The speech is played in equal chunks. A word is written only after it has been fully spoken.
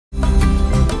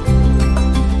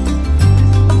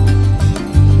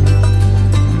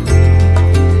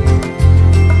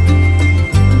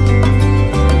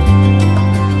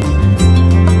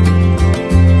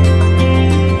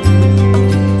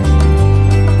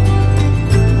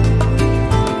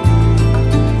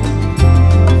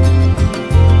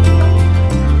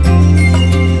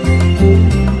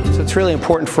it's really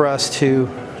important for us to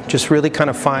just really kind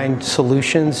of find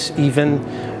solutions, even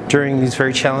during these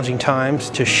very challenging times,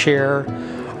 to share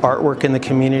artwork in the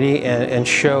community and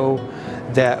show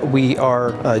that we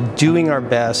are doing our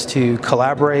best to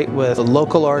collaborate with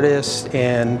local artists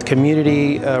and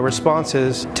community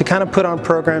responses to kind of put on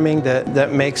programming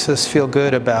that makes us feel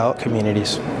good about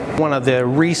communities. One of the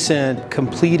recent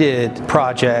completed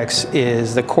projects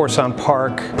is the Corson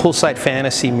Park Poolside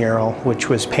Fantasy mural, which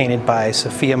was painted by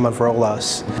Sophia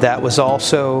Mavrolas. That was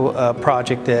also a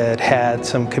project that had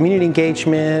some community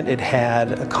engagement, it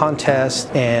had a contest,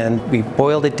 and we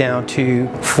boiled it down to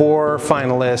 4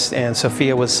 finalists, and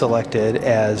Sophia was selected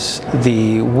as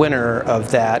the winner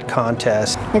of that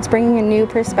contest. It's bringing a new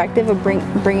perspective of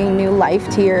bringing new life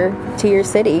to your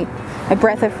city, a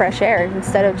breath of fresh air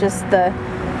instead of just the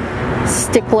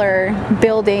stickler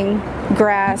building,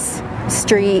 grass,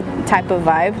 street type of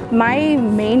vibe. My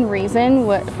main reason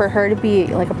for her to be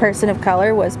like a person of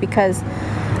color was because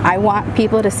I want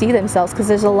people to see themselves, because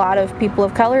there's a lot of people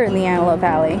of color in the Antelope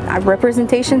Valley.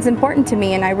 Representation is important to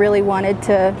me, and I really wanted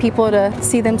people to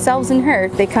see themselves in her.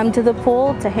 They come to the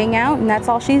pool to hang out, and that's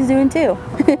all she's doing too.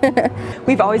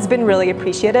 We've always been really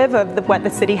appreciative of what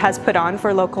the city has put on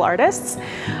for local artists.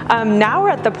 Now we're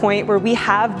at the point where we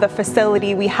have the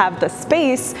facility, we have the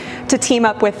space to team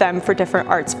up with them for different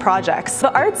arts projects.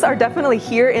 The arts are definitely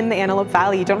here in the Antelope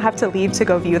Valley. You don't have to leave to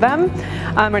go view them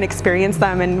and experience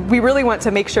them, and we really want to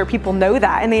make sure people know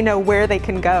that and they know where they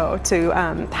can go to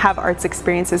have arts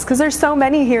experiences, because there's so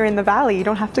many here in the valley. You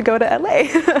don't have to go to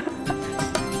LA.